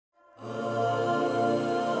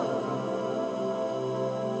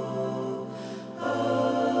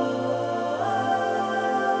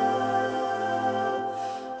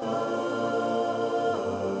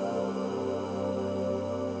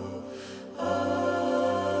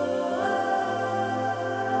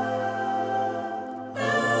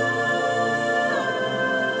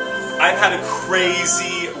I've had a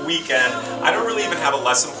crazy weekend. I don't really even have a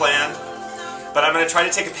lesson planned, but I'm going to try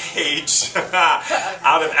to take a page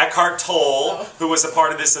out of Eckhart Tolle, who was a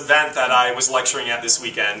part of this event that I was lecturing at this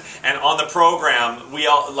weekend. And on the program, we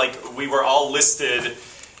were all listed.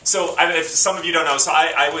 So if some of you don't know, so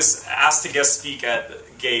I was asked to guest speak at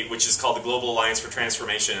GATE, which is called the Global Alliance for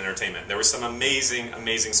Transformation and Entertainment. There were some amazing,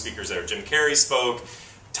 amazing speakers there. Jim Carrey spoke.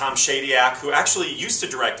 Tom Shadyac, who actually used to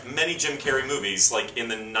direct many Jim Carrey movies, like in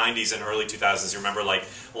the 90s and early 2000s. You remember, like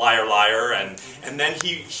Liar Liar, and then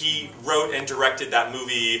he wrote and directed that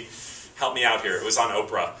movie. Help me out here. It was on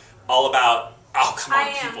Oprah, all about. Oh, come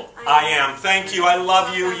on, people. I am. Thank you. I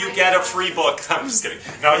love you. You get a free book. I'm just kidding.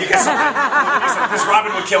 No, you get some. Because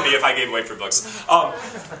Robin would kill me if I gave away free books.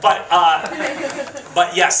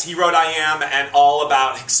 But yes, he wrote I Am, and all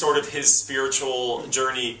about sort of his spiritual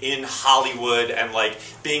journey in Hollywood and like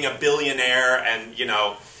being a billionaire and, you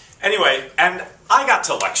know. Anyway, and I got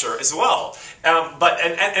to lecture as well.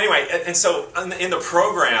 Anyway, so in the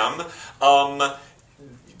program,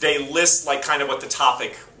 they list like kind of what the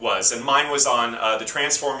topic was, and mine was on the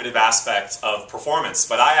transformative aspect of performance,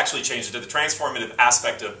 but I actually changed it to the transformative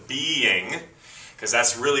aspect of being, because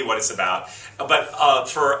that's really what it's about. But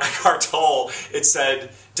for Eckhart Tolle, it said,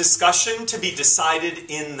 discussion to be decided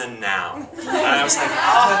in the now. And I was like,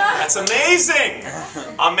 oh, that's amazing!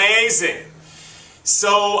 Amazing!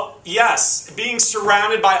 So, yes, being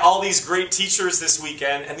surrounded by all these great teachers this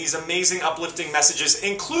weekend and these amazing uplifting messages,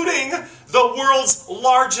 including the world's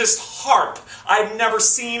largest harp. I've never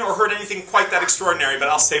seen or heard anything quite that extraordinary, but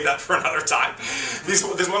I'll save that for another time. This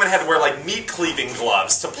woman had to wear like meat-cleaving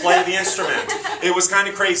gloves to play the instrument. It was kind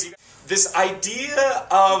of crazy. This idea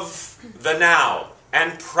of the now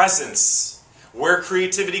and presence, where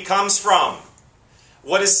creativity comes from.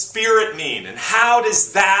 What does spirit mean? And how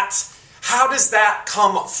does that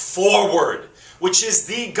come forward, which is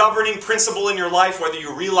the governing principle in your life, whether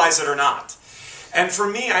you realize it or not. And for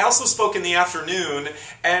me, I also spoke in the afternoon,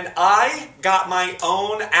 and I got my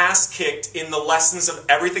own ass kicked in the lessons of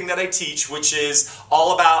everything that I teach, which is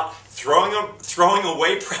all about throwing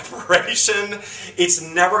away preparation. It's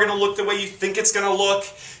never going to look the way you think it's going to look.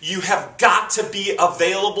 You have got to be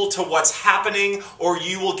available to what's happening or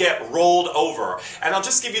you will get rolled over. And I'll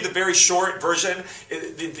just give you the very short version.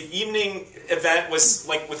 The evening event was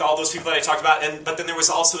like with all those people that I talked about, but then there was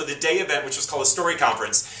also the day event, which was called a story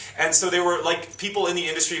conference. And so there were like people in the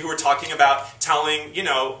industry who were talking about telling, you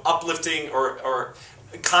know, uplifting or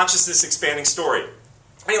consciousness expanding story.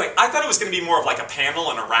 Anyway, I thought it was going to be more of like a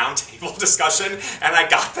panel and a round table discussion, and I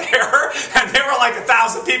got there, and there were like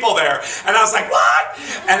 1,000 people there, and I was like, what?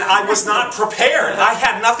 And I was not prepared. I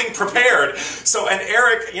had nothing prepared. So, and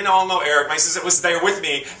Eric, you know, I'll know Eric, my assistant, was there with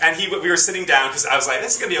me, and we were sitting down, because I was like,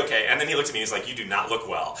 this is going to be okay. And then he looked at me, he's like, you do not look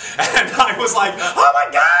well. And I was like, oh my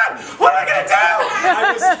God, what am I going to do?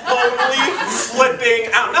 I was totally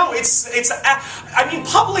flipping out. No, I mean,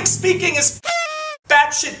 public speaking is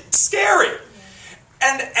batshit scary.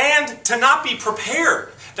 And to not be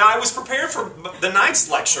prepared. Now, I was prepared for the night's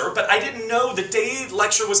lecture, but I didn't know the day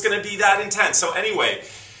lecture was going to be that intense. So anyway,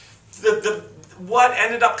 what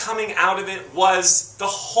ended up coming out of it was the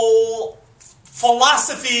whole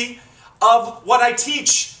philosophy of what I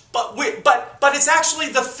teach. But it's actually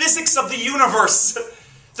the physics of the universe.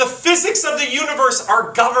 The physics of the universe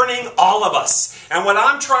are governing all of us. And what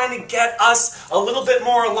I'm trying to get us a little bit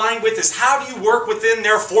more aligned with is how do you work within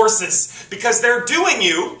their forces? Because they're doing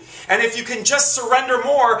you, and if you can just surrender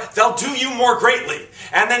more, they'll do you more greatly.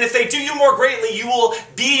 And then if they do you more greatly, you will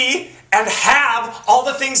be and have all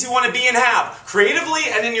the things you want to be and have, creatively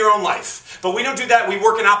and in your own life. But we don't do that. We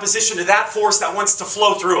work in opposition to that force that wants to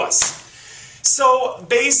flow through us. So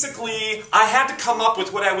basically, I had to come up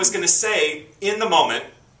with what I was going to say in the moment,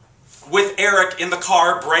 with Eric in the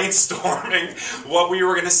car brainstorming what we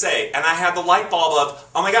were going to say. And I had the light bulb of,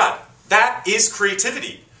 oh my God, that is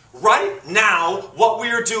creativity. Right now, what we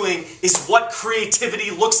are doing is what creativity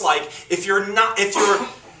looks like if you're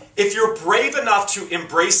brave enough to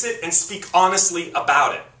embrace it and speak honestly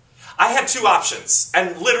about it. I had two options.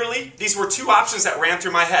 And literally, these were two options that ran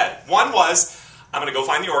through my head. One was, I'm going to go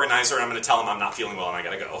find the organizer and I'm going to tell him I'm not feeling well and I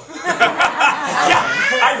got to go. Yeah,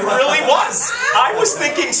 I really was. I was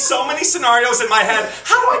thinking so many scenarios in my head.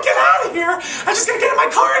 How do I get out of here? I'm just going to get in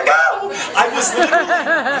my car and go. I was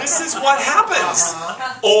literally, this is what happens.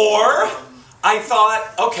 Or I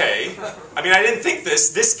thought, okay, I mean, I didn't think this.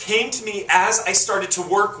 This came to me as I started to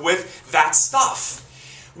work with that stuff.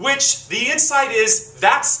 Which the insight is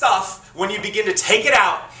that stuff, when you begin to take it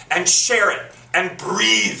out and share it and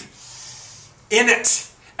breathe in it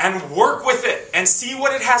and work with it and see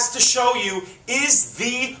what it has to show you is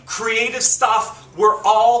the creative stuff we're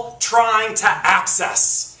all trying to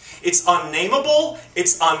access. It's unnameable,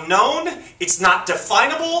 it's unknown, it's not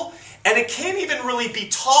definable, and it can't even really be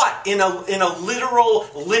taught in a literal,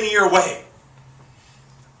 linear way.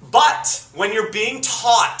 But when you're being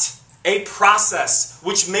taught a process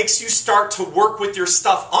which makes you start to work with your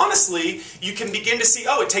stuff honestly, you can begin to see,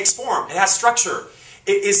 oh, it takes form, it has structure.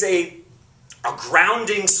 It is a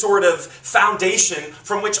grounding sort of foundation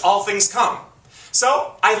from which all things come.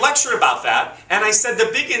 So I lectured about that, and I said the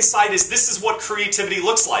big insight is this is what creativity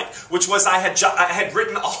looks like, which was I had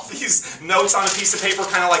written all these notes on a piece of paper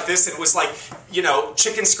kind of like this, and it was like, you know,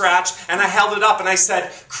 chicken scratch, and I held it up and I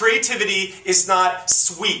said, creativity is not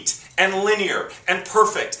sweet and linear and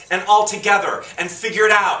perfect and all together and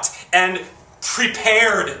figured out and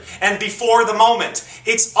prepared and before the moment.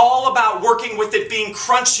 It's all about working with it being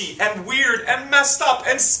crunchy and weird and messed up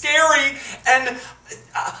and scary and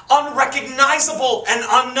unrecognizable and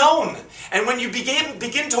unknown. And when you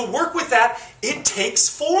begin to work with that, it takes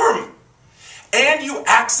form. And you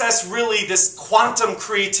access really this quantum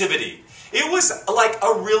creativity. It was like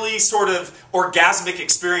a really sort of orgasmic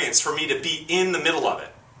experience for me to be in the middle of it.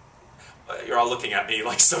 You're all looking at me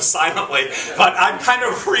like so silently, but I'm kind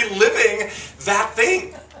of reliving that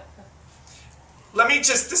thing.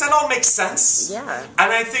 Does that all make sense? Yeah.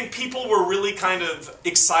 And I think people were really kind of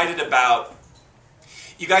excited about,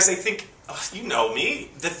 you guys, I think, you know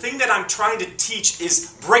me, the thing that I'm trying to teach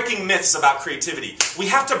is breaking myths about creativity. We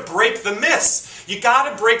have to break the myths. You got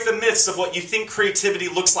to break the myths of what you think creativity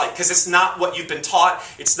looks like, because it's not what you've been taught,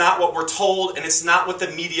 it's not what we're told, and it's not what the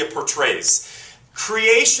media portrays.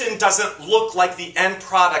 Creation doesn't look like the end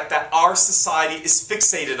product that our society is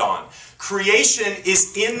fixated on. Creation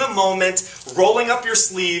is in the moment, rolling up your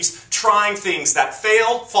sleeves, trying things that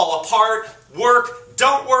fail, fall apart, work,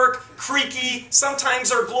 don't work, creaky,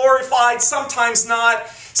 sometimes are glorified, sometimes not.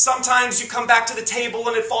 Sometimes you come back to the table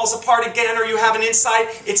and it falls apart again, or you have an insight.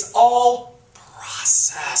 It's all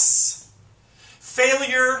process.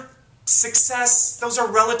 Failure, success, those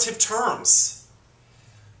are relative terms.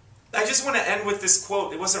 I just want to end with this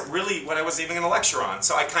quote. It wasn't really what I was even going to lecture on,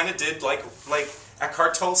 so I kind of did like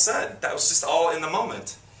Eckhart Tolle said. That was just all in the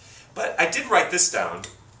moment. But I did write this down.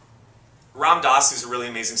 Ram Dass, who's a really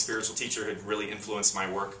amazing spiritual teacher, had really influenced my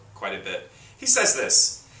work quite a bit. He says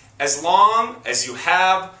this: as long as you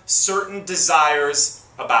have certain desires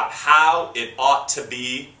about how it ought to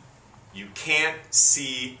be, you can't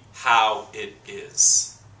see how it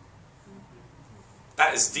is.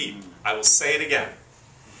 That is deep. I will say it again.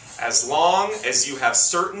 As long as you have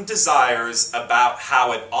certain desires about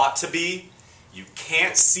how it ought to be, you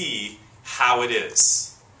can't see how it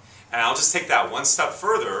is. And I'll just take that one step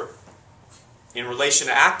further. In relation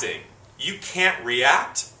to acting, you can't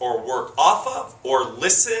react or work off of or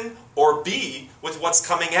listen or be with what's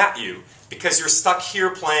coming at you because you're stuck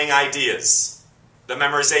here playing ideas. The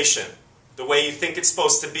memorization, the way you think it's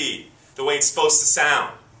supposed to be, the way it's supposed to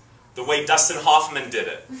sound, the way Dustin Hoffman did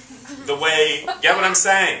it, the way, get what I'm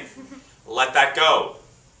saying? Let that go.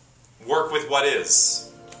 Work with what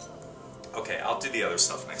is. Okay, I'll do the other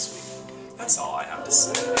stuff next week. That's all I have to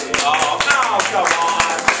say. Oh, no, come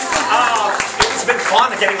on. Oh, it's been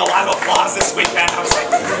fun getting a lot of applause this weekend. I was like,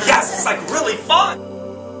 yes, it's like really fun.